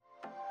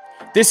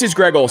This is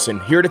Greg Olson,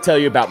 here to tell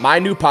you about my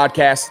new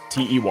podcast,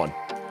 TE1.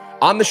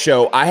 On the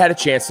show, I had a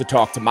chance to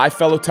talk to my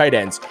fellow tight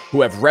ends who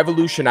have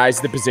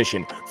revolutionized the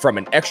position from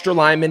an extra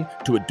lineman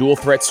to a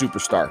dual-threat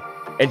superstar.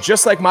 And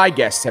just like my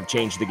guests have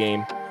changed the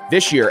game,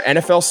 this year,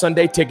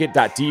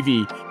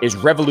 NFLSundayTicket.tv is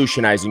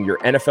revolutionizing your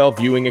NFL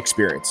viewing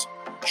experience.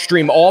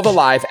 Stream all the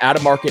live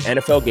out-of-market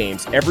NFL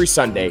games every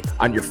Sunday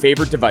on your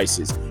favorite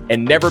devices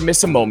and never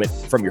miss a moment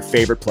from your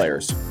favorite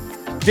players.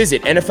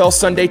 Visit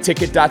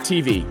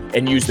NFLSundayTicket.tv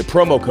and use the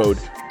promo code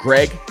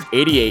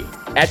GREG88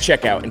 at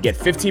checkout and get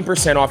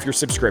 15% off your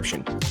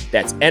subscription.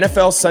 That's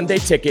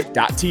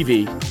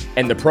NFLSundayTicket.tv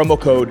and the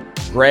promo code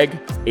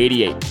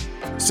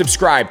GREG88.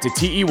 Subscribe to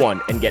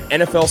TE1 and get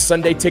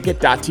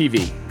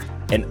NFLSundayTicket.tv,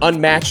 an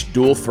unmatched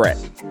dual threat.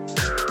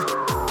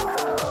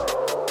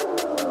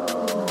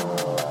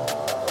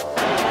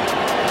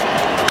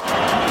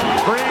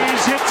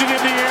 Breeze hits it in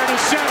the air to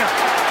center.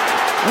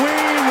 We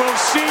will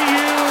see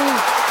you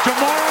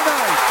tomorrow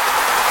night.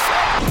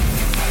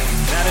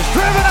 That is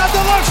driven out to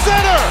left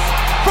center.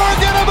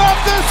 Forget about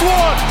this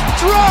one.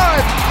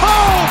 Drive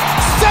home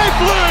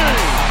safely.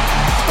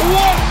 1-0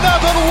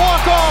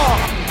 walk-off.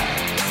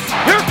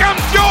 Here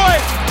comes Joy.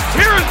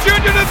 Here's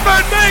Junior to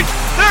third base.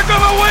 They're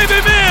going to wave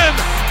him in.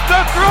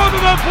 The throw to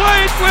the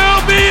plate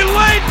will be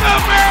late. The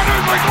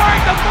Mariners are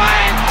going to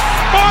play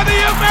for the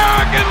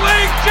American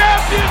League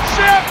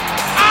Championship.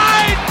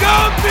 I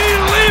don't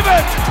believe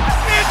it.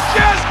 It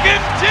just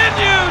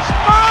continues.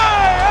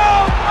 My,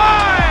 oh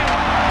my.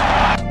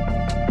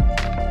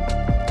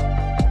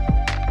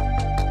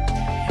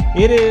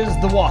 It is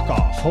the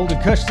walk-off. Holden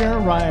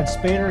Kushner, Ryan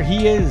Spader.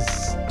 He is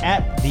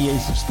at the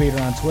Ace of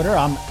Spader on Twitter.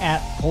 I'm at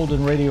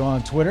Holden Radio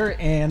on Twitter.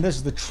 And this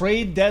is the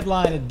trade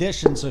deadline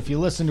edition. So if you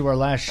listen to our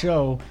last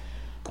show,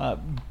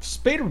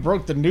 Spader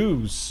broke the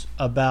news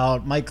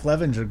about Mike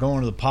Clevenger going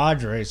to the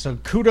Padres. So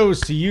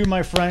kudos to you,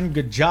 my friend.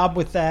 Good job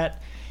with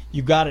that.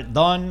 You got it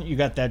done. You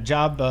got that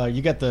job.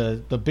 You got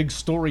the big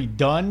story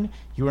done.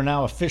 You are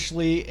now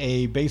officially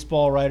a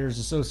Baseball Writers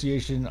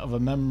Association of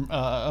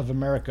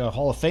America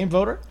Hall of Fame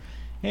voter.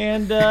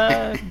 And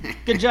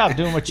good job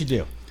doing what you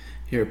do.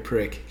 You're a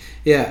prick.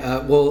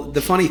 Yeah, well,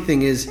 the funny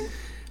thing is,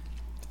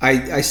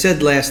 I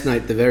said last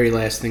night, the very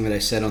last thing that I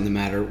said on the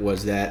matter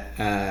was that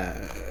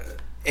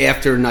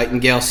after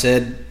Nightingale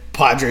said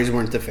Padres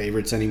weren't the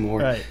favorites anymore,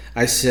 right.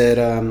 I said,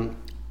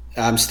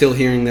 I'm still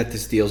hearing that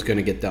this deal's going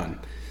to get done.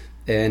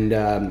 And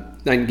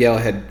Nightingale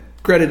had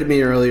credited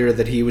me earlier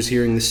that he was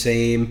hearing the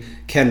same.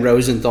 Ken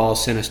Rosenthal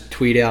sent a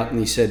tweet out, and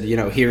he said,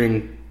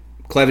 hearing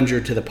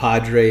Clevenger to the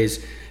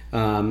Padres,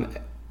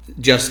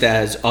 just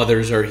as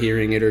others are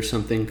hearing it or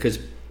something, because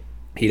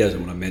he doesn't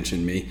want to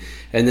mention me.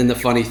 And then the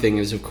funny thing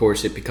is, of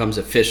course, it becomes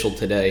official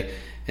today,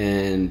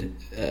 and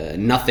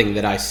nothing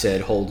that I said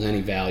holds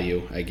any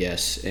value, I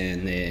guess.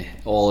 And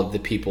all of the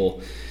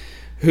people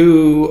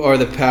who are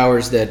the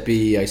powers that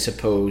be, I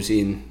suppose,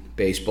 in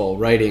baseball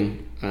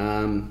writing,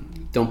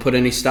 don't put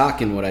any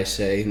stock in what I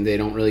say, and they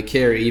don't really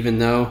care, even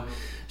though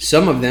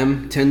some of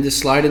them tend to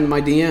slide into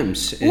my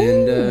DMs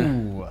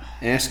and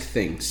ask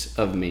things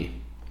of me.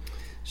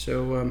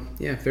 So,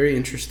 very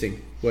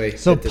interesting way.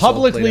 So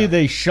publicly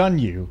they shun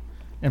you,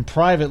 and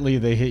privately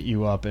they hit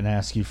you up and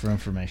ask you for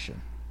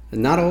information.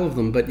 Not all of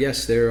them, but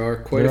yes, there are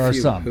quite a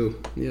few.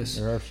 Yes.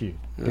 There are a few.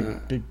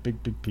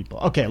 Big people.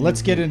 Okay,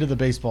 let's get into the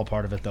baseball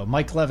part of it, though.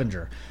 Mike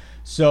Clevenger.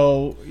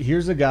 So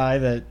here's a guy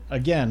that,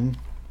 again,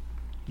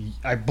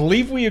 I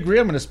believe we agree.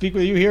 I'm going to speak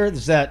with you here.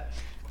 Is that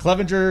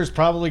Clevenger is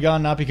probably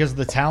gone not because of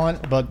the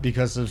talent, but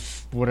because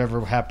of whatever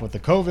happened with the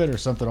COVID or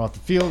something off the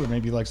field, or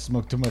maybe he likes to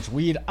smoke too much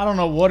weed. I don't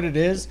know what it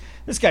is.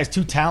 This guy's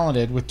too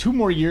talented with 2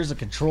 more years of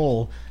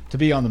control to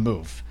be on the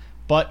move.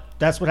 But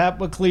that's what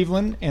happened with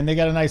Cleveland, and they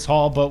got a nice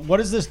haul. But what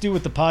does this do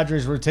with the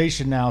Padres'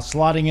 rotation now,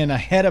 slotting in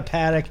ahead of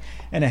Paddock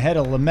and ahead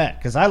of Lamet?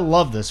 Because I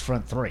love this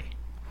front 3.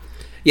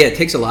 Yeah, it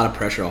takes a lot of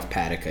pressure off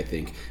Paddock, I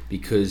think,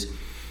 because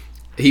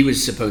he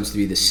was supposed to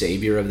be the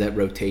savior of that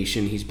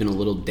rotation. He's been a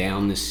little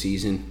down this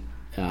season.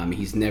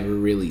 He's never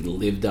really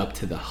lived up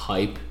to the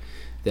hype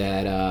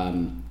that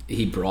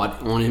he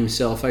brought on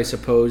himself, I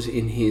suppose,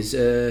 in his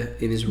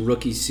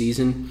rookie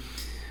season,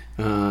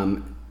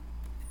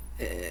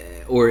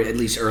 or at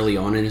least early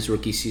on in his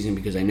rookie season,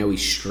 because I know he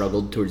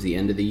struggled towards the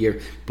end of the year.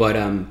 But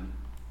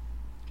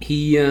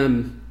he's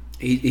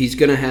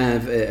going to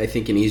have, I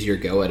think, an easier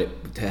go at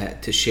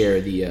it to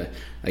share the,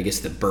 I guess,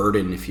 the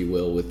burden, if you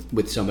will,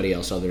 with somebody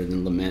else other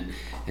than Lamet.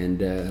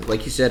 And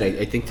like you said,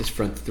 I think this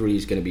front 3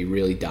 is going to be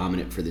really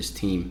dominant for this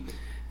team.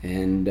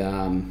 And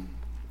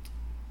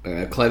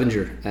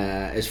Clevenger,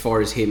 as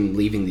far as him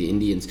leaving the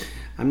Indians,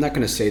 I'm not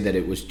going to say that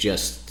it was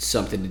just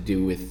something to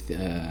do with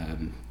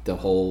the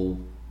whole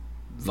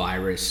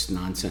virus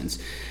nonsense.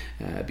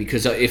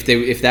 Because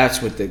if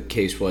that's what the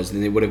case was, then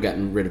they would have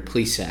gotten rid of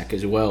Plesac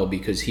as well,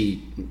 because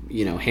he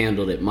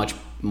handled it much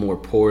more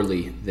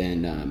poorly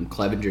than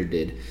Clevenger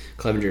did.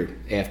 Clevenger,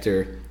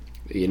 after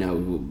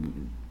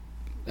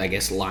I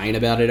guess lying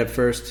about it at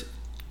first,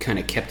 kind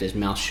of kept his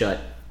mouth shut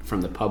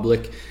from the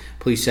public.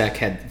 Plesac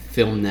had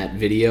filmed that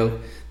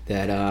video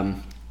that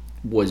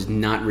was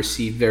not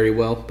received very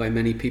well by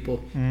many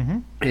people,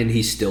 and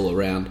he's still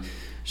around.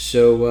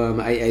 So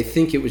I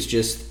think it was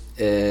just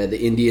the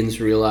Indians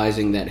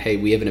realizing that, hey,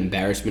 we have an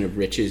embarrassment of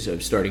riches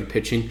of starting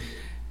pitching.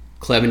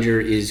 Clevenger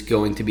is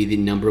going to be the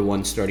number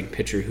one starting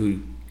pitcher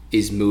who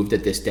is moved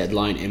at this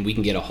deadline, and we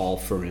can get a haul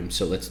for him,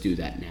 so let's do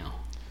that now.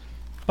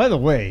 By the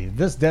way,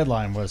 this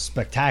deadline was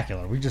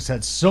spectacular. We just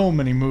had so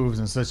many moves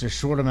in such a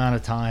short amount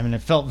of time, and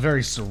it felt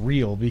very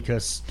surreal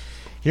because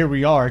here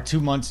we are 2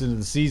 months into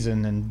the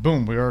season, and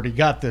boom, we already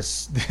got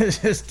this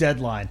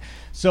deadline.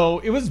 So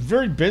it was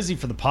very busy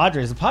for the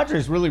Padres. The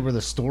Padres really were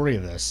the story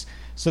of this.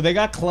 So they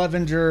got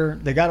Clevenger,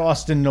 they got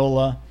Austin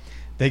Nola,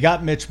 they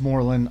got Mitch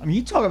Moreland. I mean,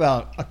 you talk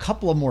about a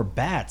couple of more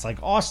bats.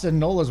 Like Austin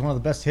Nola is one of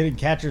the best hitting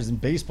catchers in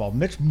baseball.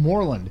 Mitch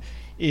Moreland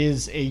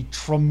is a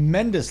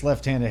tremendous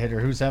left-handed hitter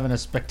who's having a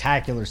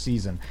spectacular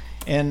season.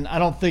 And I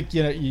don't think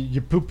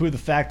you poo-poo the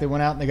fact they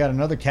went out and they got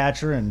another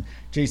catcher and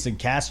Jason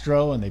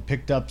Castro, and they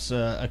picked up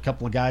a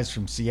couple of guys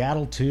from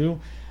Seattle too.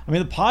 I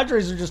mean, the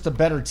Padres are just a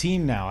better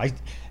team now.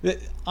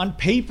 On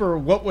paper,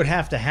 what would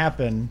have to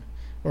happen,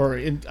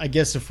 I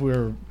guess if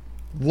we're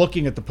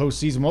looking at the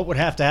postseason, what would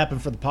have to happen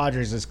for the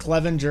Padres is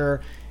Clevenger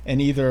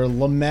and either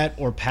Lamet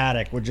or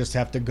Paddock would just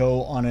have to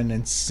go on an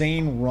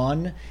insane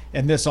run,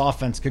 and this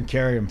offense can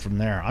carry them from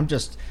there.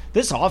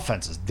 This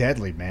offense is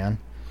deadly, man.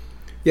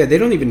 Yeah, they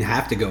don't even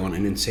have to go on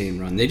an insane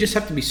run. They just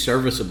have to be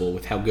serviceable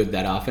with how good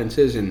that offense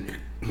is and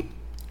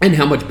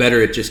how much better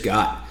it just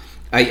got.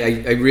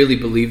 I really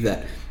believe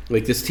that.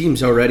 Like, this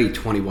team's already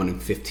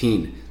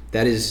 21-15.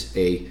 That is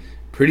a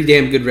pretty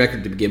damn good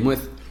record to begin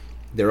with.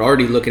 They're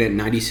already looking at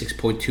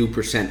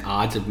 96.2%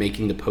 odds of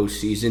making the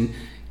postseason,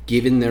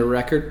 given their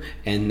record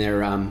and their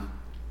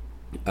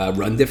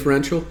run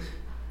differential.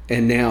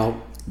 And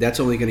now that's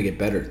only going to get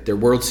better. Their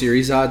World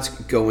Series odds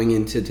going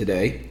into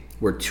today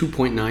were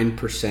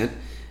 2.9%.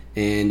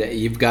 And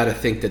you've got to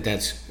think that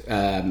that's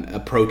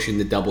approaching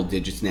the double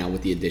digits now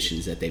with the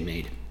additions that they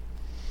made.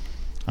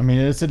 I mean,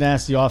 it's a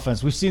nasty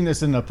offense. We've seen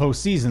this in the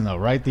postseason, though,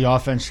 right? The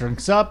offense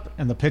shrinks up,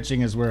 and the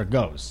pitching is where it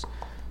goes.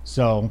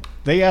 So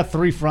they have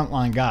 3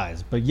 frontline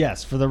guys. But,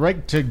 yes, for the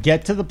right to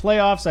get to the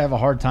playoffs, I have a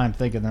hard time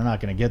thinking they're not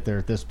going to get there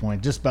at this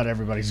point. Just about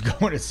everybody's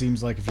going, it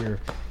seems like, if you're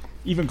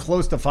even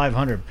close to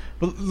 500.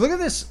 But look at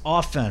this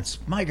offense.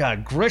 My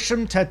God,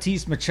 Grisham,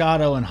 Tatis,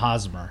 Machado, and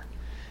Hosmer.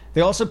 They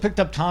also picked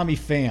up Tommy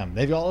Pham.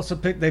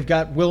 They've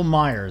got Will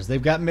Myers.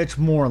 They've got Mitch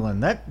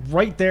Moreland. That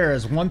right there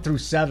is 1 through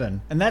 7.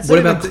 And that's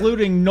not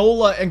including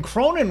Nola and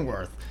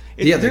Cronenworth.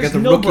 They got the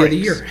Rookie of the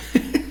Year.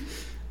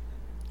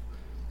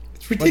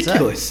 It's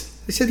ridiculous.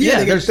 They said,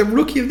 they got the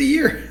Rookie of the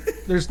Year.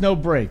 There's no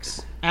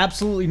breaks.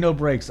 Absolutely no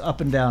breaks up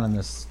and down in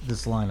this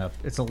lineup.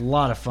 It's a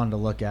lot of fun to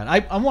look at.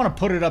 I want to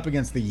put it up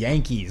against the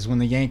Yankees if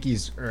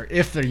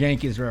the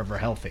Yankees are ever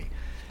healthy.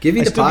 Give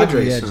me the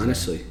Padres,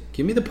 honestly.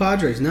 Give me the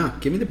Padres. No,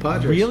 give me the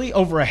Padres. Really?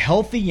 Over a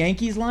healthy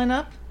Yankees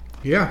lineup?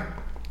 Yeah.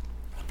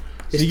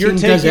 So you're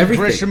taking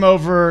Grisham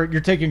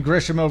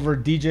over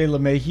DJ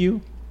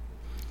LeMahieu?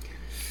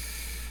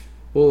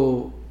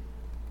 Well,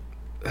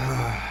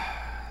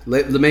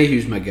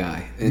 LeMahieu's my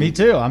guy. Me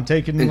too. I'm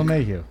taking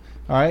LeMahieu.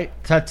 All right.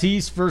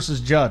 Tatis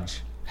versus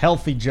Judge.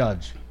 Healthy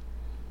Judge.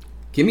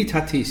 Give me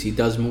Tatis. He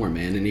does more,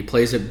 man, and he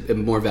plays a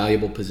more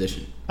valuable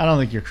position. I don't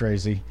think you're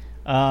crazy.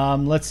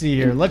 Let's see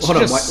here. Hold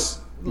on.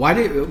 Why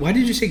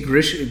did you say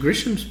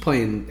Grisham's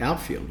playing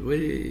outfield?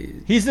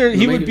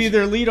 He would be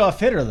their leadoff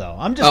hitter, though.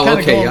 I'm just kind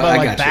of going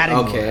by batting.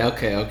 Okay,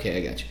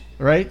 I got you.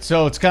 Right,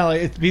 so it's kind of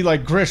like it'd be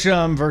like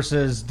Grisham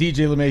versus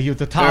DJ LeMahieu at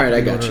the top. All right,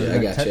 I got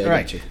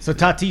you. So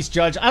Tatis,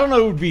 Judge. I don't know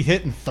who would be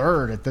hitting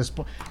third at this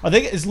point.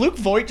 Is Luke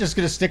Voit just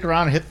going to stick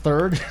around and hit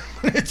third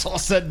when it's all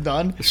said and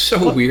done? It's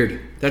so weird.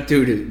 That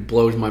dude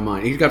blows my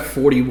mind. He's got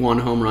 41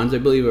 home runs, I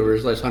believe, over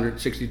his last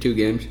 162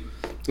 games,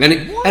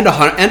 and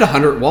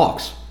 100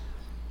 walks.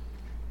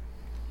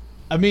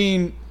 I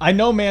mean, I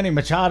know Manny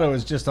Machado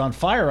is just on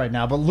fire right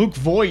now, but Luke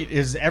Voit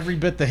is every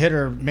bit the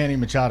hitter Manny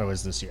Machado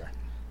is this year.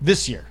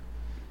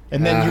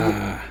 And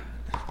then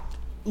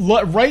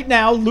right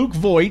now, Luke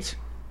Voit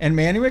and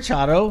Manny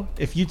Machado,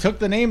 if you took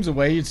the names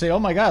away, you'd say, oh,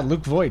 my God,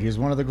 Luke Voit. He's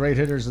one of the great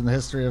hitters in the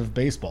history of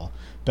baseball.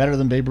 Better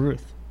than Babe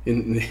Ruth.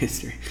 In the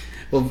history.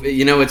 Well,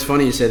 it's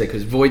funny you say that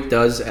because Voit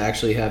does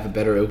actually have a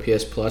better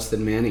OPS plus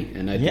than Manny.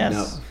 And I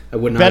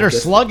would not better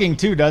slugging,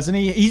 too, doesn't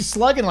he? He's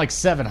slugging like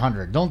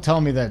 700. Don't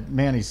tell me that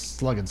Manny's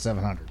slugging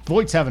 700.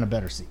 Voigt's having a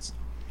better season.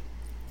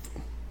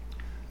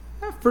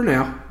 For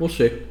now, we'll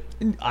see.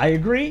 I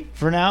agree.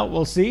 For now,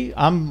 we'll see.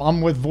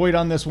 I'm with Voit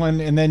on this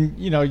one. And then,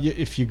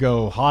 if you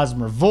go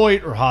Hosmer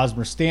Voit or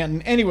Hosmer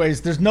Stanton.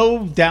 Anyways, there's no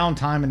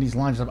downtime in these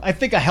lineups. I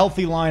think a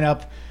healthy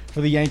lineup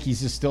for the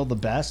Yankees is still the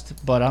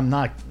best, but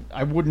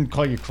I wouldn't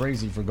call you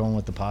crazy for going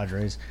with the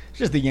Padres. It's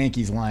just the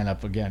Yankees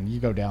lineup again.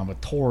 You go down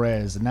with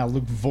Torres, and now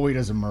Luke Voit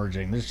is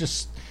emerging.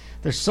 There's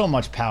so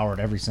much power at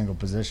every single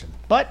position.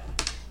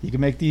 But you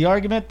can make the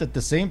argument that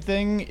the same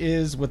thing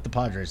is with the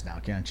Padres now,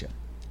 can't you?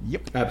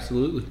 Yep.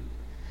 Absolutely.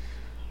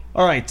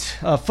 All right,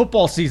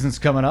 football season's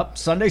coming up.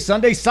 Sundays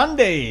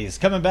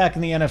coming back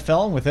in the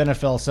NFL. And with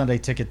NFL Sunday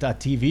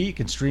Ticket.tv, you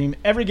can stream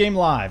every game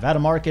live, out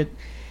of market,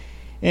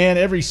 And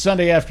every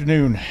Sunday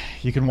afternoon,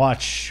 you can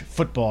watch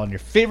football on your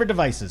favorite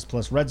devices,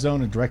 plus Red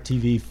Zone and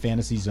DirecTV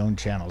Fantasy Zone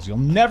channels. You'll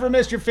never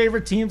miss your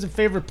favorite teams and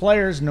favorite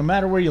players, no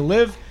matter where you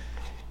live.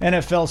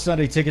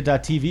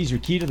 NFLSundayTicket.tv is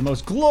your key to the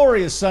most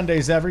glorious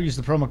Sundays ever. Use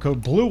the promo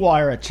code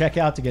BLUEWIRE at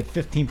checkout to get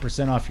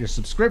 15% off your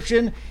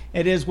subscription.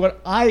 It is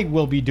what I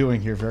will be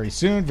doing here very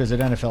soon. Visit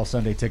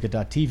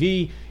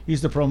NFLSundayTicket.tv.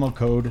 Use the promo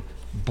code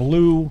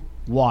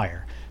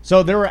BLUEWIRE.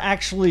 So there were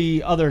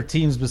actually other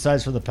teams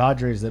besides for the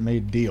Padres that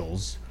made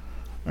deals.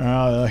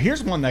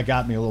 Here's one that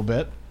got me a little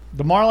bit.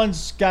 The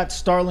Marlins got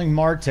Starling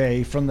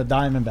Marte from the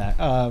Diamondbacks,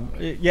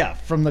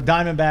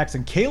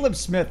 and Caleb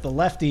Smith, the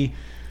lefty,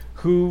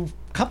 who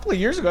a couple of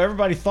years ago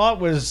everybody thought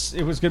it was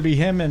going to be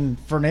him and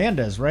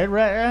Fernandez,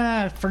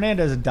 right?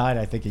 Fernandez had died,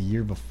 I think, a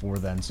year before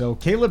then. So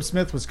Caleb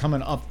Smith was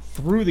coming up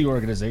through the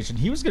organization.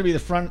 He was going to be the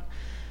front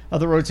of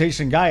the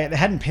rotation guy. It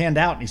hadn't panned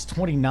out, and he's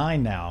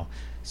 29 now,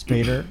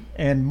 Spader.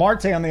 And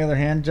Marte, on the other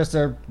hand, just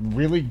a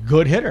really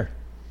good hitter.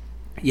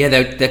 Yeah,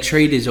 that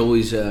trade is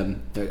always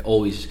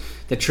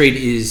that trade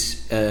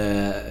is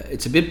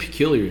it's a bit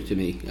peculiar to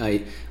me.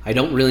 I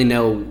don't really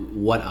know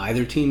what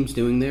either team's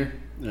doing there,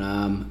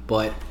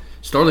 but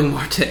Starling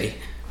Marte,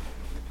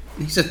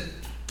 he's a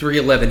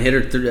 311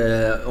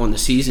 hitter on the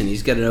season.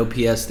 He's got an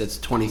OPS that's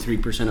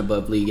 23%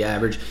 above league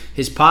average.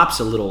 His pop's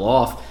a little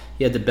off.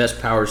 He had the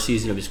best power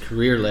season of his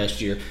career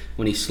last year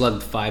when he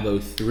slugged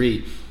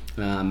 .503.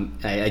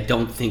 I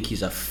don't think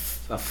he's a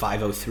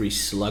 .503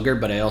 slugger,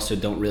 but I also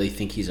don't really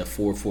think he's a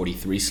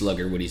 .443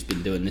 slugger, what he's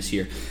been doing this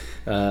year.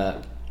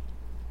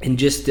 And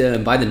just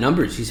by the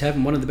numbers, he's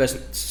having one of the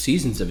best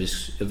seasons of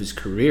his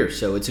career.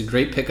 So it's a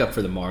great pickup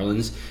for the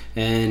Marlins.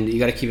 And you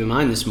got to keep in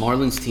mind, this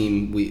Marlins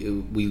team,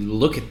 we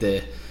look at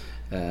their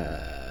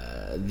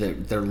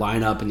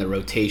lineup and the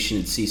rotation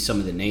and see some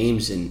of the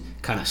names and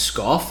kind of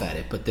scoff at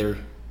it. But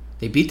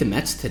they beat the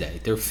Mets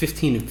today. They're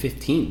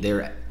 15-15.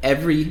 They're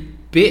every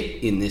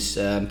bit in this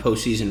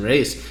postseason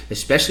race,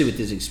 especially with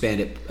this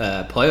expanded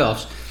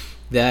playoffs,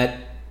 that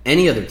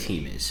any other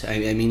team is.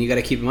 I mean, you got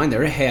to keep in mind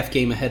they're a half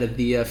game ahead of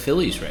the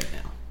Phillies right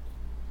now.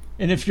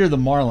 And if you're the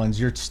Marlins,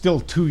 you're still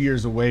 2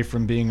 years away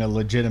from being a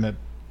legitimate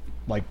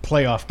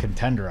playoff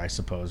contender, I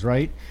suppose,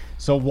 right?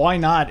 So why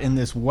not in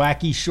this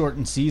wacky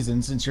shortened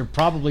season, since you're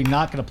probably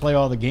not going to play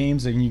all the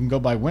games and you can go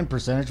by win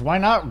percentage, why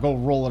not go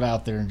roll it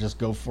out there and just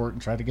go for it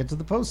and try to get to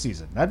the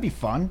postseason? That'd be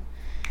fun.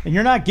 And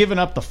you're not giving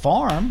up the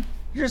farm.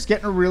 You're just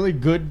getting a really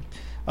good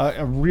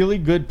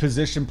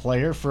position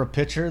player for a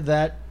pitcher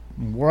that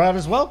wore out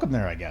his welcome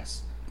there, I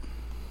guess.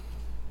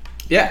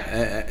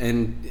 Yeah,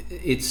 and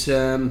it's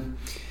kind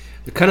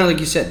of like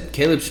you said,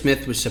 Caleb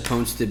Smith was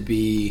supposed to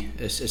be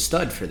a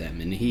stud for them,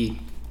 and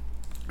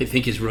I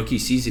think his rookie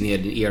season, he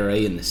had an ERA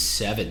in the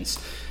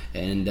 7s,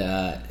 and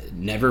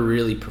never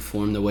really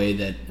performed the way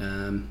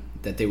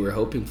that they were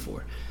hoping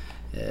for.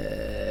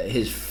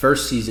 His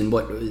first season,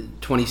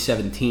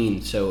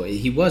 2017, so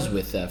he was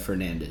with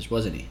Fernandez,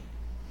 wasn't he?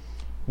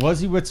 Was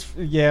he with?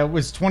 Yeah, it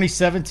was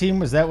 2017.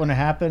 Was that when it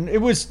happened? It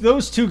was.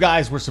 Those two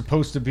guys were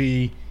supposed to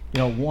be,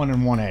 1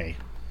 and 1A,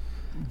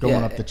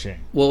 going up the chain.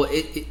 Well,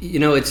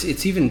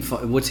 it's even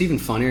what's even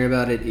funnier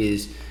about it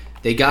is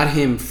they got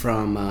him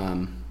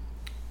from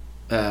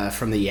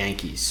the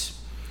Yankees,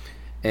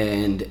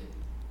 and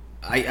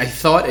I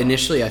thought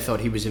initially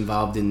he was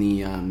involved in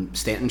the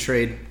Stanton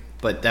trade,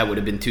 but that would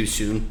have been too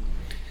soon.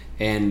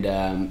 And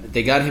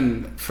they got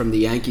him from the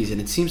Yankees,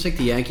 and it seems like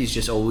the Yankees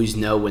just always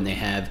know when they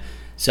have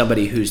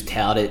somebody who's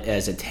touted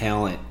as a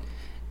talent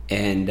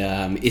and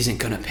isn't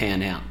going to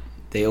pan out.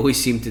 They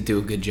always seem to do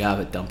a good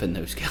job at dumping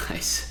those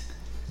guys.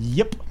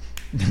 Yep.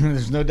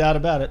 There's no doubt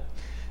about it.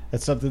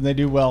 That's something they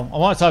do well. I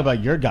want to talk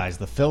about your guys,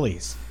 the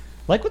Phillies.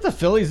 Like what the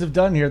Phillies have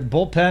done here, the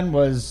bullpen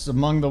was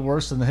among the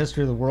worst in the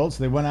history of the world.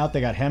 So they went out,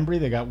 they got Hembry,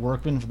 they got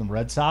Workman from the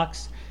Red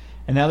Sox,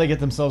 and now they get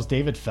themselves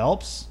David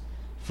Phelps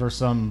for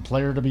some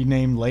player to be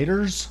named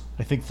laters.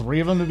 I think 3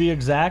 of them to be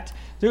exact.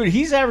 Dude,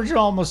 he's averaging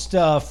almost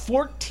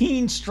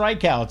 14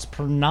 strikeouts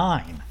per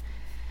 9.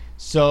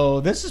 So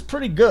this is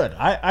pretty good.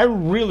 I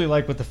really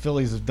like what the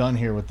Phillies have done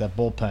here with that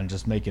bullpen,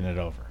 just making it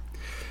over.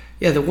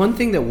 Yeah, the one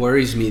thing that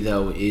worries me,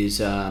 though,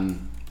 is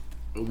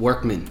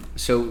Workman.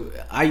 So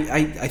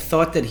I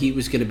thought that he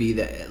was going to be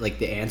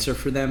the answer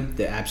for them,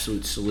 the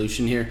absolute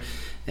solution here.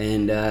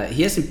 And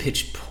he hasn't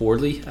pitched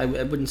poorly, I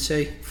wouldn't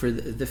say, for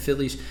the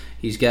Phillies.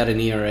 He's got an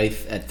ERA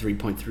at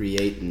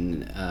 3.38,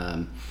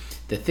 and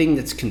the thing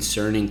that's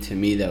concerning to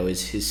me, though,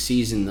 is his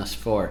season thus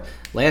far.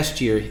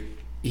 Last year,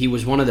 he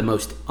was one of the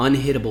most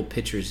unhittable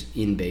pitchers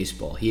in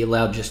baseball. He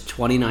allowed just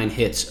 29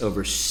 hits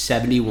over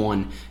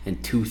 71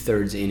 and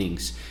 2/3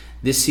 innings.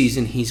 This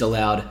season, he's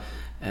allowed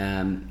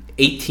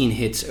 18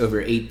 hits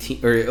over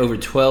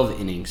 12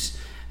 innings.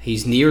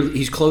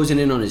 He's closing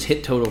in on his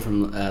hit total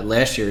from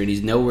last year, and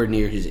he's nowhere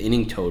near his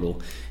inning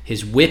total.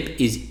 His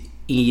WHIP is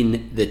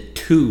in the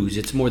 2s.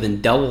 It's more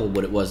than double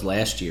what it was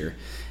last year.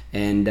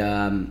 And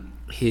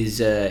his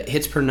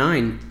hits per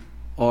 9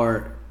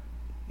 are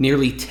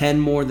nearly 10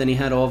 more than he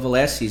had all of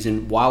last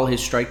season, while his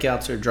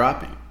strikeouts are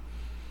dropping.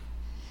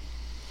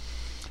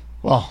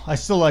 Well, I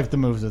still like the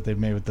moves that they've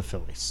made with the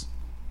Phillies.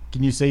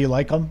 Can you say you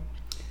like him?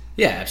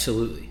 Yeah,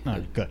 absolutely. All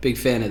right, good. Big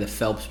fan of the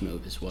Phelps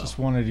move as well. Just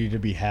wanted you to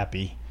be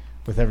happy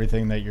with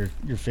everything that your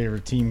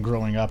favorite team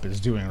growing up is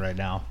doing right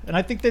now. And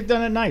I think they've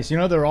done it nice.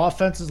 Their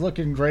offense is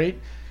looking great.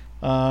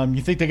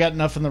 You think they got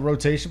enough in the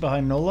rotation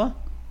behind Nola?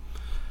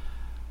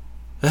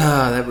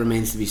 That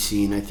remains to be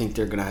seen. I think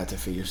they're going to have to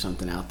figure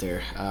something out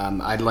there.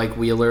 I like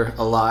Wheeler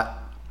a lot.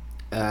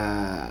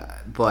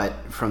 But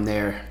from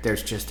there,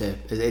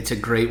 it's a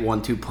great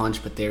 1-2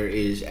 punch, but there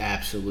is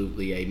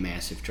absolutely a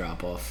massive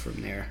drop-off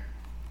from there.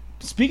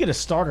 Speaking of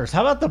starters,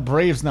 how about the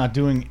Braves not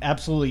doing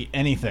absolutely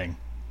anything?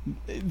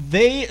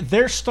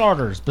 Their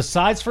starters,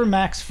 besides for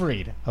Max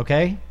Fried,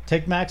 okay?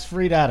 Take Max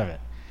Fried out of it.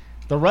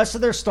 The rest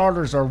of their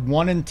starters are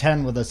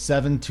 1-10 with a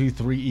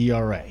 7.23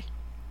 ERA.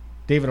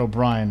 David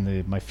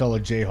O'Brien, my fellow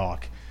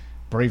Jayhawk,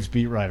 Braves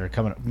beat writer,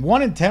 coming up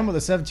 1-10 with a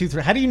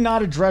 7.23. How do you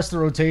not address the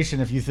rotation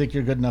if you think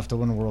you're good enough to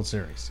win a World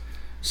Series?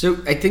 So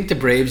I think the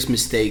Braves'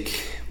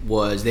 mistake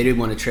was they didn't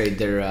want to trade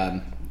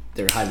their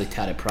highly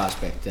touted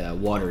prospect,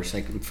 Waters.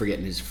 I'm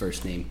forgetting his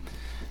first name.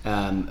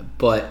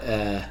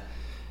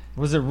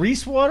 Was it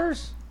Reese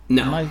Waters?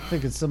 No. I might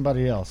think it's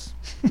somebody else.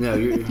 No,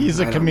 he's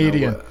a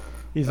comedian.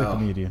 He's a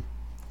comedian.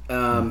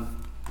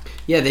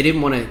 They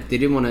didn't want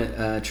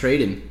to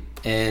trade him,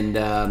 and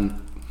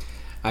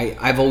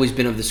I've always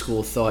been of the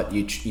school of thought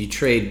you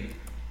trade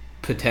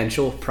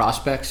potential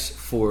prospects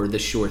for the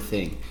sure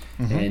thing,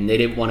 and they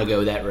didn't want to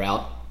go that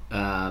route.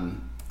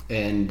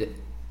 And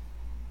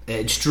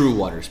it's Drew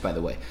Waters, by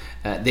the way.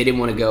 They didn't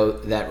want to go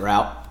that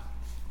route.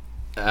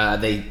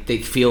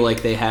 They feel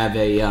like they have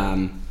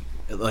a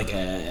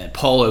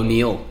Paul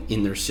O'Neill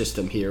in their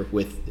system here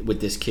with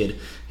this kid.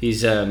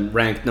 He's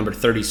ranked number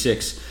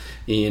 36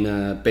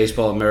 in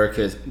Baseball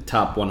America's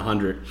top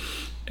 100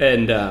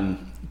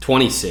 and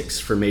 26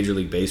 for Major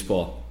League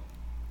Baseball.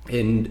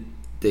 And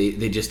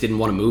they just didn't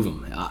want to move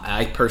him.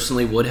 I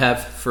personally would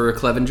have for a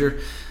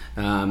Clevenger.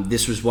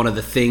 This was one of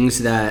the things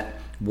that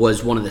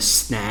was one of the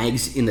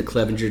snags in the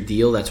Clevenger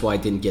deal. That's why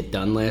it didn't get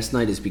done last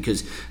night, is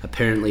because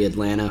apparently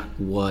Atlanta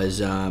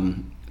was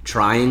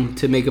trying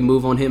to make a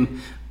move on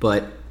him,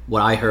 but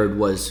what I heard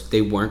was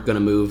they weren't going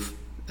to move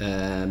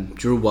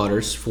Drew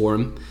Waters for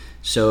him,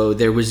 so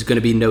there was going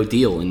to be no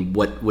deal. And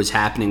what was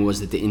happening was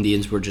that the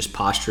Indians were just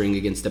posturing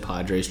against the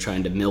Padres,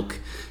 trying to milk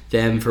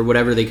them for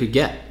whatever they could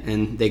get,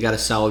 and they got a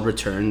solid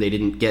return. They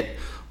didn't get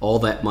all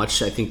that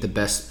much. I think the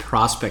best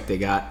prospect they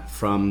got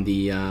from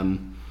the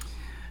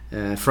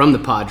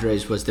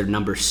Padres was their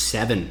number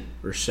 7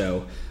 or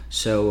so.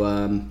 So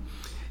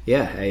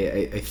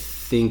I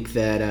think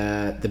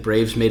that the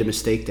Braves made a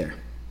mistake there.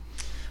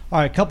 All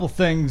right, a couple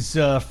things.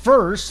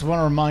 First, I want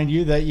to remind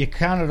you that you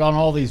counted on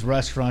all these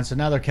restaurants, and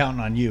now they're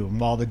counting on you. And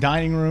while the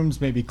dining rooms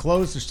may be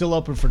closed, they're still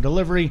open for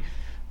delivery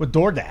with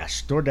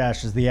DoorDash.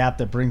 DoorDash is the app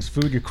that brings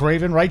food you're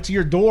craving right to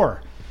your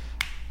door.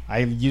 I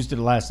used it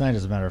last night,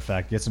 as a matter of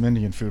fact. Get some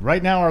Indian food.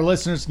 Right now, our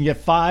listeners can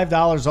get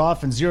 $5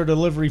 off and 0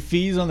 delivery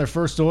fees on their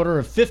first order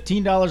of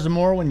 $15 or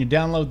more when you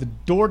download the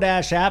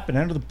DoorDash app and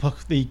enter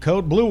the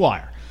code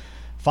BLUEWIRE.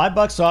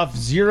 $5 off,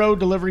 0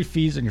 delivery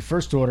fees on your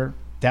first order.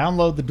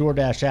 Download the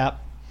DoorDash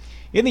app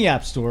in the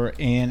App Store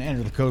and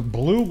enter the code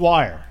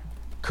BLUEWIRE.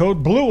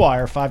 Code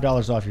BLUEWIRE,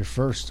 $5 off your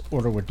first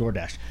order with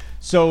DoorDash.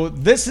 So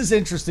this is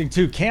interesting,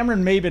 too.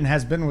 Cameron Maybin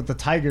has been with the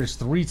Tigers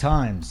 3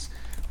 times,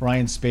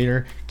 Ryan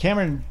Spader.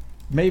 Cameron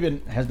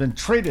Maybin has been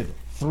traded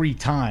 3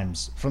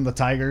 times from the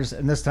Tigers,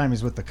 and this time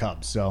he's with the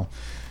Cubs. So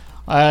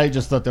I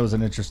just thought that was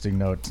an interesting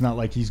note. It's not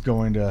like he's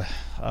going to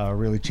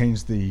really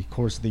change the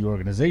course of the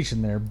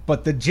organization there,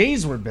 but the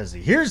Jays were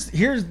busy.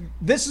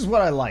 This is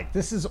what I like.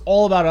 This is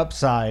all about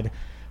upside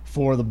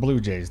for the Blue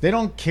Jays. They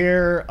don't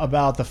care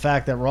about the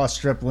fact that Ross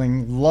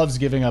Stripling loves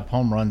giving up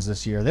home runs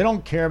this year. They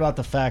don't care about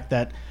the fact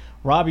that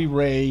Robbie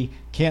Ray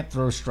can't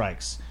throw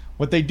strikes.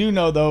 What they do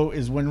know, though,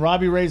 is when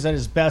Robbie Ray's at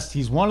his best,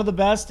 he's one of the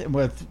best. And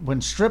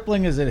when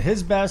Stripling is at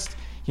his best,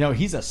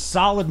 he's a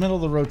solid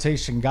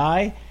middle-of-the-rotation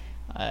guy.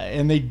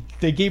 And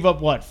they gave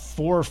up,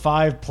 4 or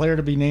 5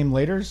 player-to-be-named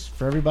laters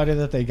for everybody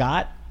that they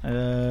got?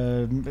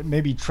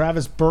 Maybe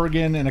Travis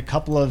Bergen and a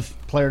couple of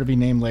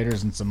player-to-be-named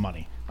laters and some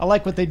money. I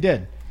like what they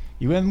did.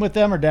 You in with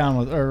them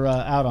or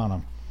out on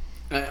them?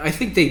 I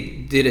think they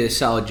did a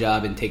solid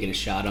job in taking a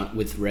shot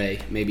with Ray,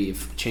 maybe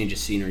if change of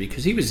scenery,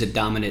 because he was a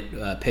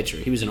dominant pitcher.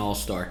 He was an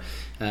all-star.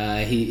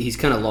 He's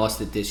kind of lost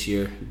it this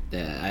year.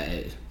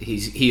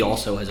 He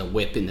also has a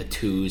whip in the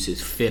 2s.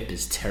 His FIP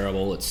is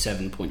terrible. It's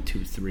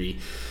 7.23.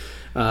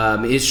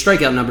 His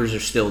strikeout numbers are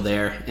still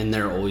there, and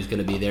they're always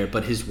going to be there,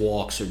 but his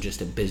walks are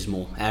just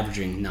abysmal,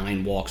 averaging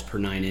 9 walks per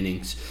 9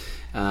 innings.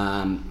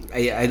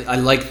 I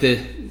like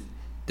the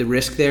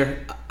risk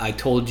there. I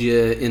told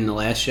you in the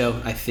last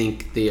show, I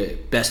think the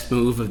best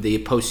move of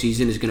the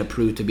postseason is going to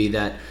prove to be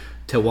that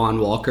Tawan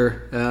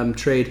Walker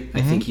trade.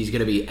 I think he's going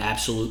to be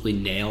absolutely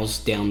nails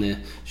down the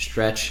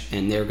stretch,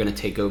 and they're going to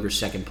take over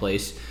second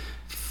place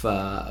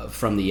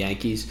from the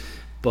Yankees.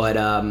 But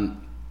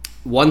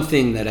one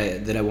thing that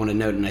I want to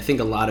note, and I think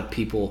a lot of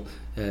people,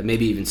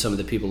 maybe even some of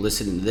the people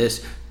listening to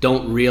this,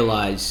 don't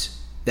realize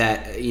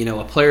that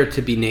a player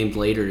to be named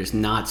later is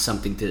not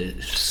something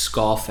to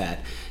scoff at.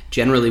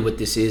 generally what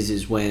this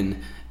is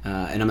when,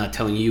 and I'm not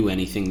telling you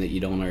anything that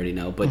you don't already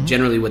know, but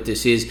generally what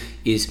this is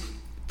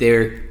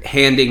they're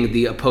handing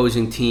the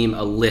opposing team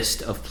a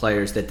list of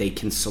players that they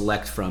can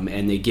select from,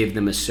 and they give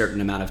them a certain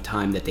amount of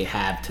time that they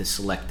have to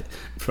select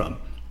from.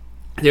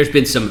 There's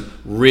been some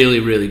really,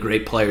 really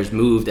great players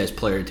moved as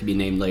player to be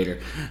named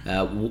later.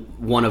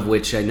 One of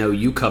which I know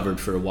you covered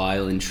for a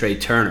while in Trey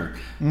Turner.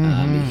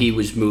 He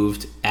was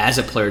moved as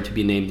a player to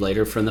be named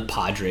later from the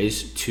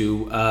Padres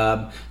to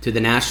the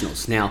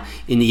Nationals. Now,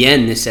 in the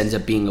end, this ends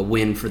up being a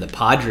win for the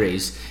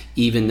Padres,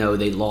 even though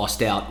they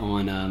lost out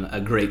on a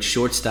great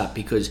shortstop,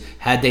 because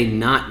had they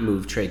not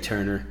moved Trey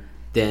Turner,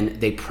 then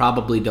they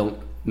probably don't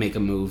make a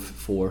move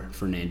for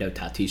Fernando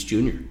Tatis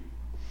Jr.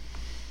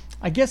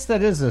 I guess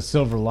that is a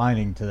silver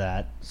lining to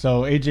that.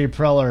 So A.J.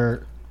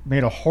 Preller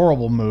made a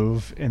horrible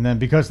move, and then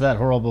because of that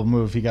horrible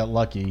move, he got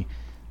lucky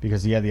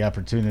because he had the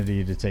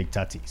opportunity to take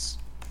Tatis.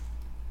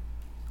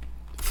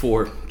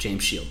 For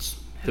James Shields,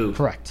 who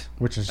correct,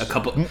 which is a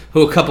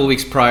couple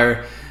weeks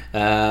prior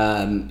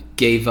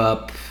gave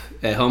up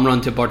a home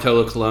run to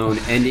Bartolo Colon,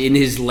 and in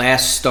his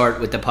last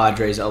start with the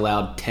Padres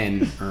allowed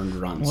 10 earned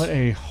runs.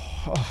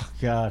 Oh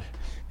God!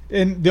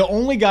 And the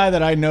only guy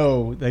that I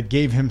know that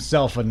gave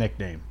himself a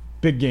nickname,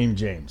 Big Game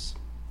James.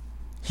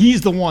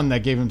 He's the one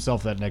that gave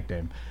himself that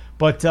nickname.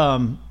 But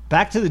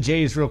back to the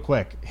Jays real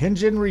quick.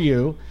 Hinge and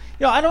Ryu.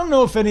 I don't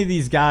know if any of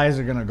these guys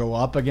are going to go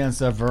up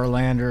against a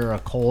Verlander or a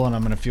Cole, and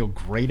I'm going to feel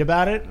great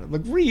about it.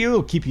 Like, Ryu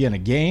will keep you in a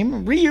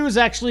game. Ryu is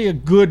actually a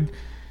good.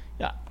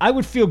 I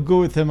would feel good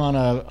with him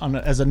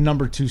as a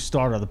number 2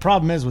 starter. The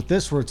problem is with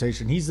this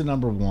rotation, he's the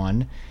number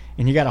 1,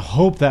 and you got to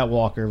hope that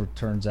Walker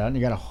turns out, and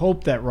you got to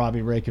hope that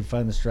Robbie Ray can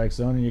find the strike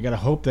zone, and you got to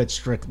hope that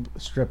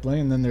Stripling,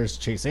 and then there's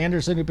Chase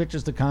Anderson who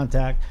pitches to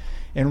contact,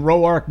 and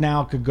Roark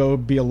now could go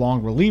be a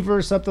long reliever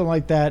or something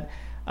like that.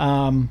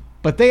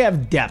 But they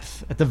have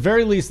depth. At the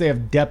very least, they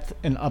have depth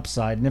and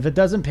upside, and if it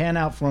doesn't pan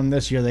out for them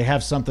this year, they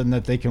have something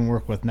that they can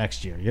work with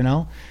next year,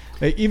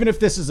 Even if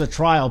this is a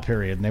trial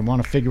period and they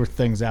want to figure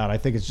things out, I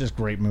think it's just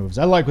great moves.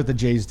 I like what the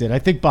Jays did. I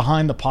think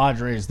behind the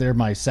Padres, they're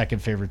my second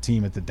favorite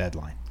team at the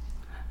deadline.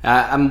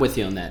 I'm with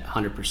you on that,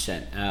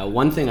 100%.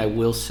 One thing I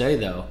will say,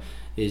 though,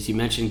 is you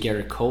mentioned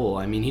Garrett Cole.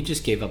 I mean, he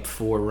just gave up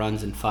 4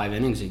 runs in 5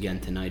 innings again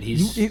tonight.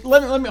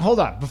 Let me hold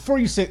on. Before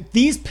you say,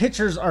 these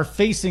pitchers are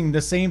facing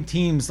the same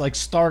teams like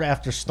start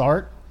after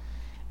start.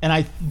 And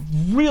I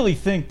really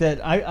think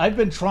that I've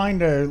been trying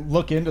to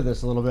look into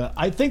this a little bit.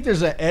 I think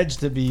there's an edge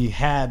to be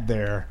had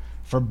there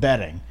for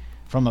betting,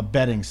 from a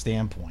betting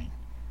standpoint.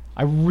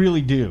 I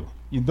really do.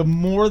 The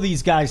more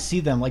these guys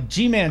see them, like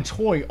G-Man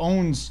Toy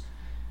owns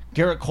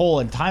Garrett Cole,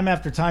 and time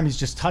after time he's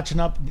just touching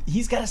up.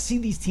 He's got to see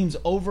these teams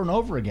over and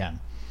over again.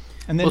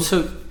 And then,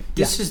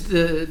 this is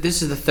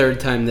the third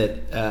time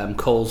that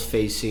Cole's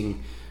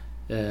facing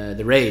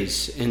the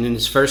Rays, and in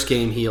his first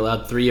game he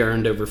allowed 3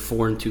 earned over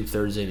 4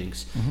 2/3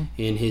 innings.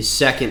 In his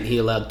second, he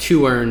allowed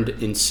 2 earned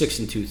in 6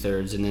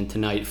 2/3, and then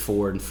tonight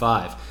 4 and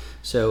 5.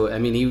 So I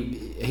mean,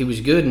 he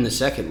was good in the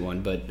second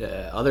one, but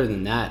other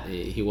than that,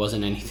 he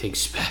wasn't anything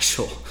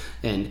special.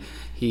 And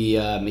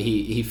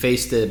he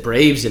faced the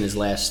Braves in his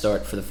last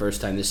start for the first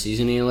time this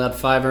season. He allowed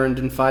 5 earned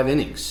in 5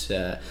 innings.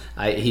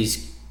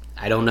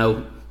 I don't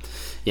know.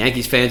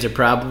 Yankees fans are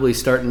probably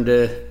starting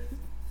to.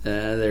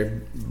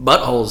 Their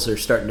buttholes are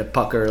starting to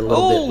pucker a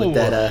little bit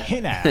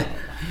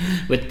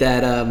with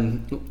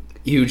that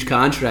huge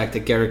contract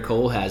that Garrett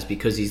Cole has,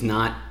 because he's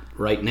not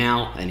right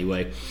now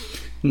anyway,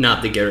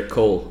 not the Garrett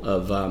Cole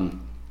of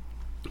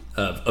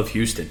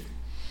Houston.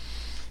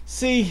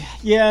 See,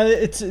 yeah,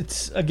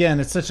 it's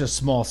again, it's such a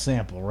small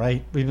sample,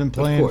 right? We've been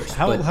playing. Of course,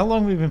 how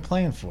long have we been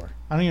playing for?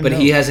 I don't even know.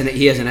 But he hasn't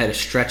had a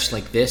stretch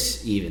like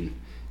this even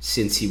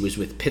since he was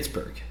with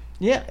Pittsburgh.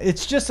 Yeah,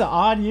 it's just an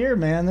odd year,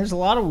 man. There's a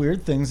lot of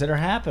weird things that are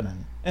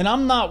happening, and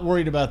I'm not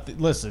worried about.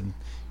 Listen,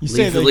 you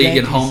say the league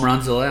in home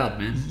runs allowed,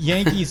 man.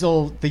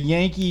 The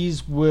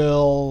Yankees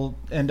will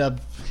end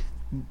up.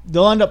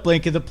 They'll end up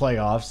blinking the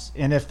playoffs,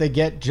 and if they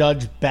get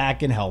Judge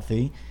back and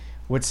healthy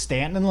with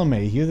Stanton and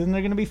LeMahieu, then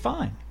they're going to be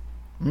fine.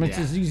 It's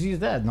as easy as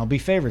that, and they'll be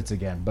favorites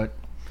again. But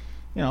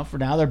for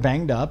now they're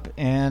banged up,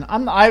 and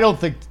I don't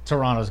think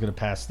Toronto's going to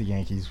pass the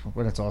Yankees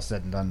when it's all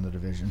said and done in the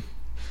division.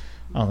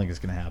 I don't think it's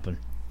going to happen.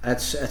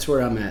 That's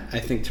where I'm at. I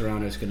think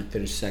Toronto's going to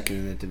finish second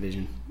in that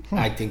division.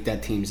 I think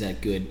that team's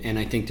that good, and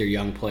I think their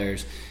young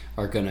players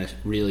are going to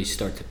really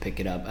start to pick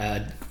it up.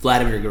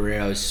 Vladimir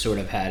Guerrero's sort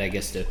of had, I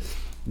guess, the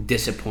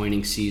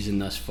disappointing season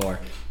thus far.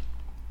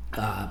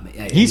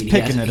 He's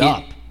picking it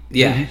up.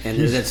 Yeah, and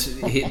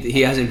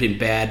he hasn't been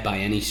bad by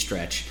any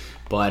stretch,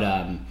 but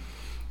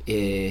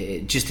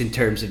just in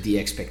terms of the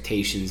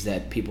expectations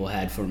that people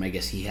had for him, I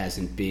guess he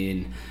hasn't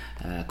been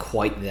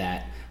quite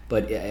that.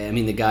 But, I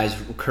mean, the guy's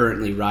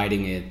currently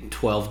riding a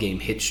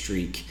 12-game hit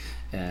streak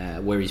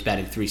where he's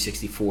batting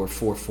 .364,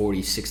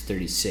 .440,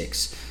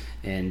 .636.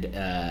 And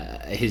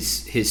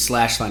his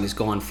slash line has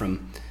gone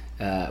from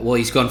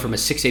he's gone from a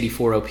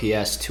 .684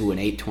 OPS to an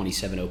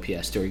 .827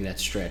 OPS during that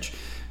stretch.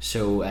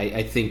 So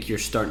I think you're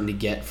starting to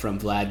get from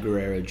Vlad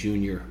Guerrero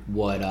Jr.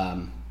 what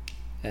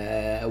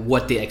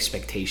the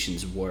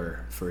expectations were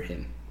for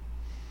him.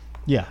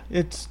 Yeah,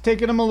 it's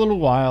taken him a little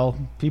while.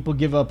 People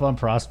give up on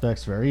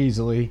prospects very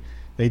easily.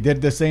 They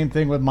did the same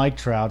thing with Mike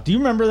Trout. Do you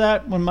remember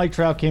that when Mike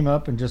Trout came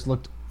up and just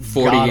looked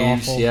 40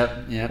 games, god-awful?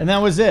 Yep. And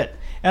that was it.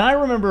 And I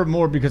remember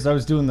more because I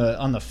was doing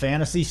on the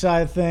fantasy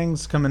side of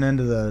things coming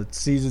into the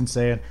season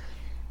saying,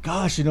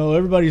 gosh,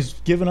 everybody's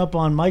giving up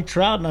on Mike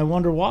Trout, and I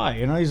wonder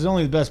why. He's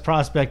only the best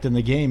prospect in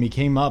the game. He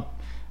came up.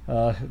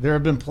 There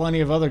have been plenty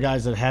of other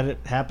guys that had it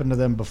happen to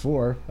them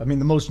before. I mean,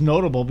 the most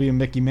notable being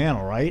Mickey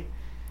Mantle, right?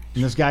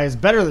 And this guy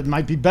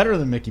might be better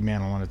than Mickey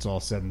Mantle when it's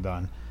all said and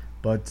done.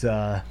 But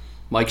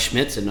Mike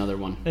Schmidt's another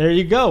one. there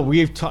you go.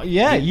 We've talked to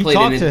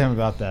him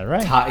about that,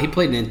 right? He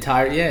played an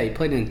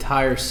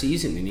entire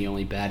season, and he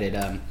only batted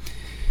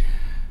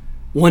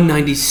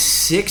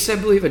 196, I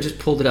believe. I just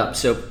pulled it up.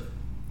 So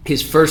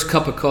his first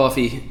cup of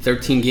coffee,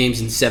 13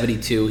 games in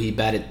 72, he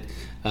batted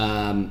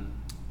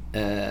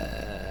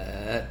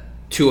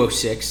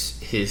 206.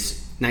 His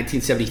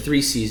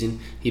 1973 season,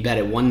 he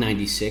batted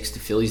 196. The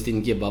Phillies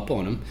didn't give up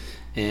on him,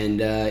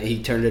 and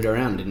he turned it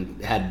around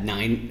and had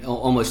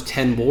almost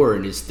 10 more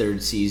in his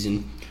third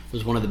season.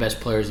 Was one of the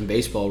best players in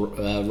baseball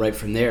right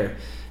from there.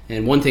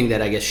 And one thing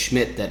that I guess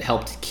Schmidt that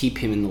helped keep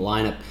him in the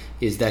lineup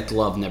is that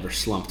glove never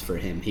slumped for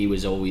him. He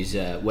was always,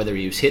 whether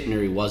he was hitting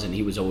or he wasn't,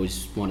 he was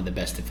always one of the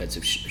best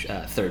defensive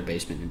third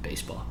basemen in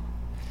baseball.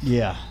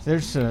 Yeah,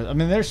 there's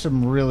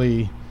some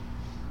really.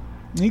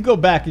 You go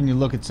back and you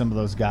look at some of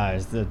those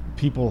guys that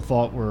people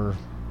thought were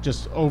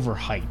just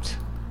overhyped,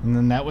 and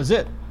then that was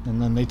it.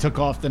 And then they took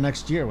off the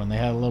next year when they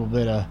had a little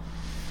bit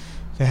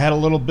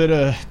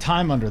of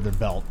time under their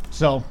belt.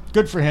 So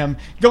good for him.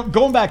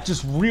 Going back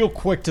just real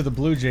quick to the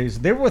Blue Jays,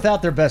 they were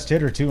without their best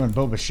hitter too, in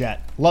Bo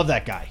Bichette. Love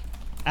that guy,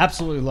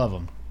 absolutely love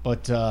him.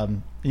 But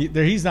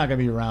he's not going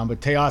to be around.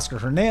 But Teoscar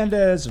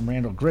Hernandez and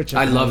Randall Gritch.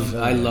 I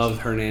love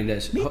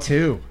Hernandez. Me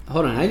too.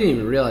 Hold on, I didn't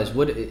even realize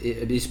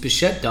is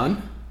Bichette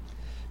done?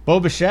 Bo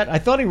Bichette, I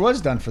thought he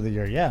was done for the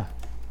year. Yeah.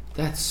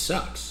 That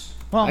sucks.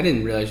 Well, I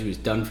didn't realize he was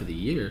done for the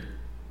year.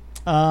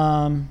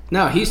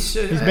 No, he's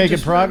making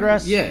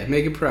progress. Yeah,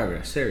 making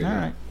progress. There you go. All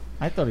right.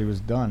 I thought he was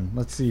done.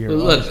 Let's see here. Well,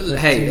 look,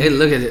 hey,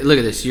 look at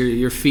this.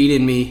 You're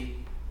feeding me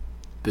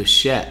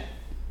Bichette.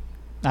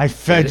 I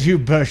fed you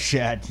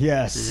Bichette.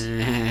 Yes.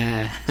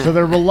 So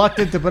they're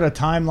reluctant to put a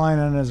timeline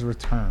on his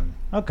return.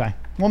 Okay.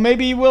 Well,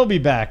 maybe he will be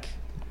back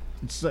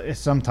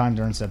sometime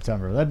during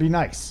September. That'd be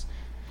nice.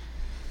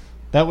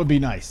 That would be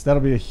nice.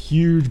 That'll be a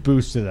huge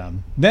boost to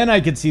them. Then I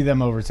could see them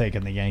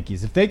overtaking the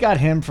Yankees. If they got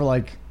him for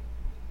I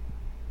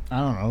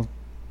don't know.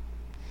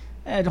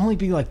 It'd only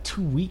be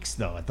 2 weeks,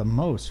 though, at the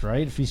most,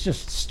 right? If he's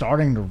just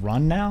starting to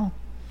run now.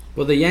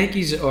 Well, the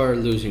Yankees are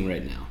losing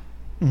right now.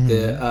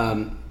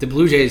 Mm-hmm. The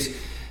Blue Jays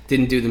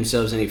didn't do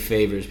themselves any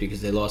favors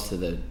because they lost to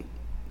the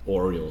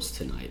Orioles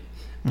tonight.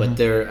 But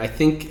they're, I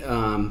think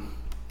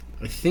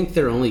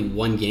they're only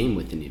one game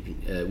within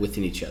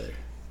each other.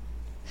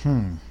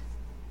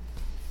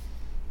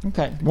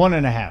 Okay,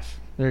 1.5.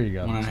 There you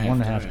go.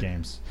 1.5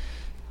 games.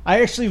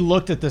 I actually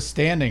looked at the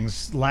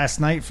standings last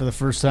night for the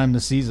first time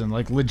this season.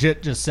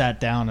 Legit just sat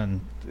down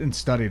and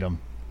studied them.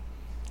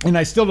 And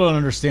I still don't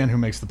understand who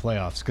makes the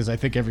playoffs because I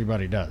think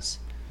everybody does.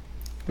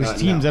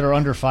 There's teams that are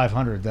under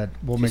 500 that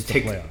will make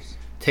the playoffs.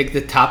 Take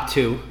the top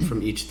two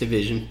from each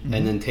division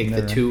and then take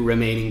the two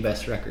remaining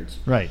best records.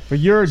 Right, but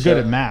you're good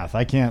at math.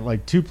 I can't,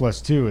 2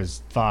 + 2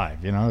 is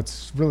 5.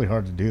 It's really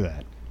hard to do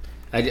that.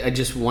 I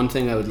just one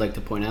thing I would like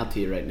to point out to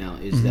you right now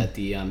is that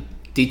the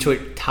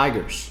Detroit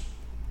Tigers.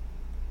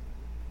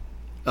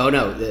 Oh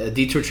no, the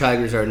Detroit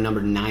Tigers are a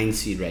number 9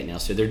 seed right now,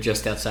 so they're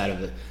just outside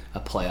of a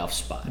playoff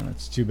spot.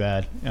 That's too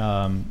bad.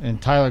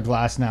 And Tyler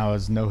Glasnow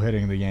is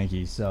no-hitting the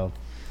Yankees, so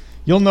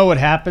you'll know what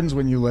happens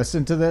when you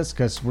listen to this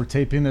because we're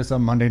taping this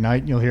on Monday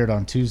night, and you'll hear it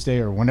on Tuesday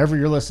or whenever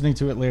you're listening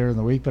to it later in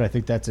the week. But I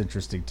think that's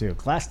interesting too.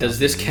 Does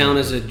this count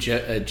as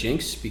a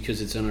jinx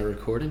because it's on a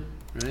recording?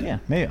 Right? Yeah,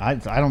 maybe. I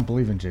don't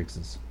believe in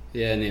jinxes.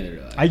 Yeah, neither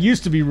do I. I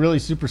used to be really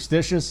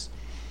superstitious.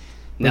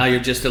 Now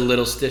you're just a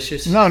little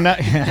stitious? No, not.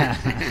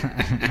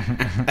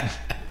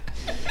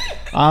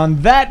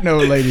 On that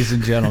note, ladies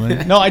and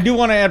gentlemen, I do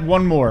want to add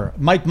one more.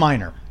 Mike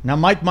Minor. Now,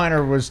 Mike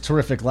Minor was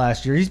terrific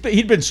last year.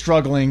 He'd been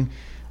struggling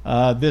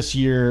this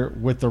year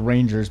with the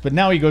Rangers, but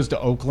now he goes to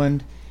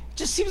Oakland. It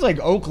just seems like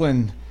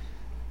Oakland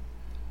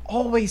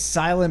always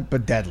silent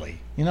but deadly.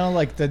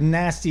 The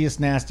nastiest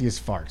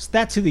farts.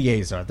 That's who the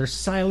A's are. They're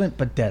silent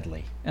but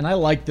deadly. And I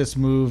like this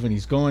move, and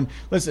he's going.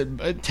 Listen,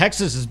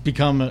 Texas has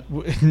become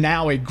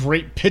now a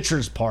great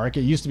pitcher's park.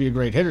 It used to be a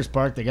great hitter's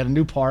park. They got a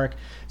new park.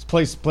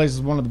 This place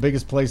is one of the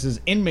biggest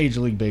places in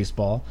Major League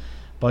Baseball.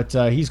 But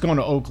he's going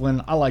to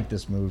Oakland. I like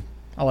this move.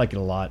 I like it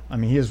a lot. I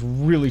mean, he has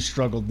really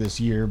struggled this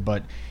year,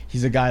 but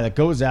he's a guy that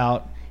goes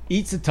out,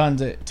 eats a ton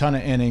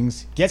of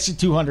innings, gets you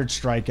 200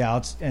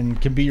 strikeouts,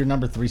 and can be your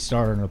number 3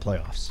 starter in the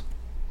playoffs.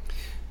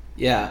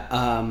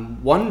 Yeah,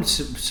 one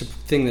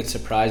thing that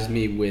surprised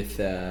me with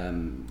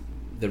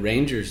the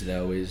Rangers,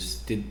 though,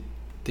 is they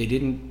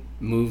didn't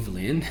move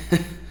Lynn.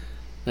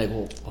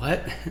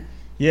 What?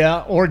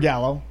 Yeah, or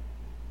Gallo.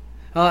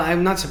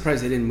 I'm not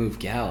surprised they didn't move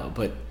Gallo,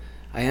 but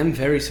I am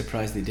very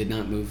surprised they did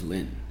not move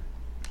Lynn.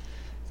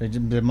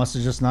 They must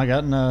have just not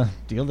gotten a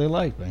deal they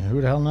like. I mean,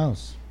 who the hell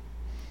knows?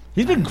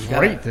 He's been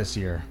great this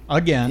year.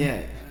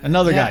 Again,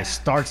 another guy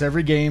starts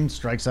every game,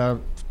 strikes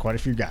out quite a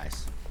few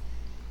guys.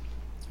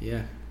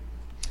 Yeah.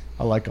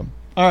 I like him.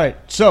 All right,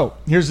 so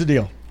here's the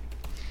deal.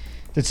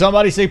 Did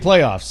somebody say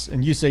playoffs?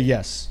 And you say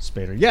yes,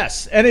 Spader.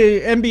 Yes.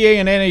 NBA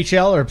and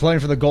NHL are playing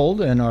for the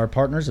gold, and our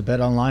partners at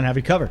BetOnline have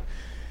you covered.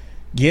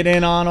 Get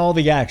in on all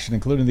the action,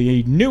 including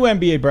the new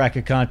NBA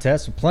bracket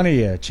contest with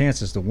plenty of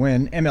chances to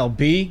win.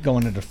 MLB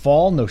going into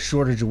fall, no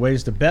shortage of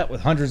ways to bet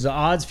with hundreds of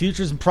odds,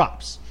 futures, and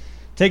props.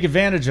 Take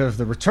advantage of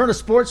the return of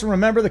sports, and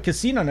remember the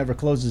casino never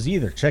closes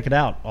either. Check it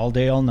out all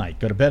day, all night.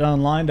 Go to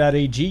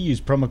betonline.ag,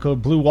 use promo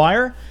code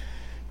BlueWire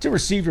to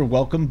receive your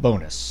welcome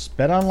bonus.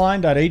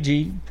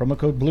 BetOnline.ag, promo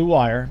code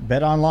BlueWire.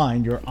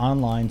 BetOnline, your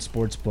online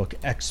sportsbook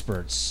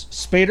experts.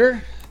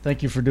 Spader,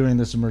 thank you for doing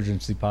this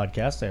emergency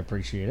podcast. I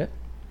appreciate it.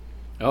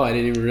 Oh, I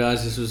didn't even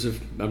realize this was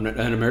an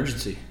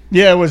emergency.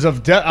 Yeah, it was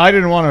I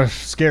didn't want to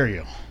scare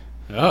you.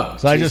 Oh,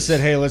 so I just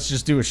said, hey, let's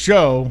just do a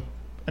show,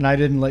 and I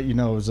didn't let you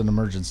know it was an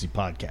emergency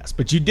podcast.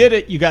 But you did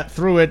it, you got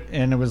through it,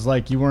 and it was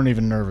like you weren't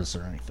even nervous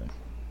or anything.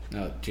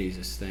 Oh,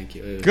 Jesus, thank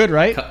you. Good,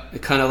 right?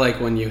 Kind of like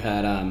when you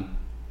had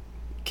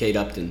Kate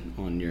Upton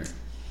on your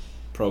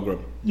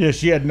program. Yeah,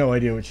 she had no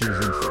idea what she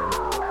was in for.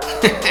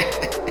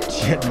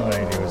 She had no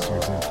idea what she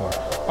was in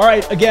for. All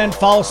right, again,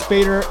 follow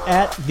Spader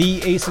at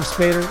the Ace of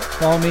Spader.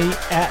 Follow me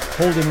at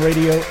Holden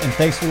Radio, and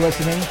thanks for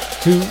listening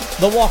to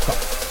The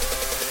Walk-Off.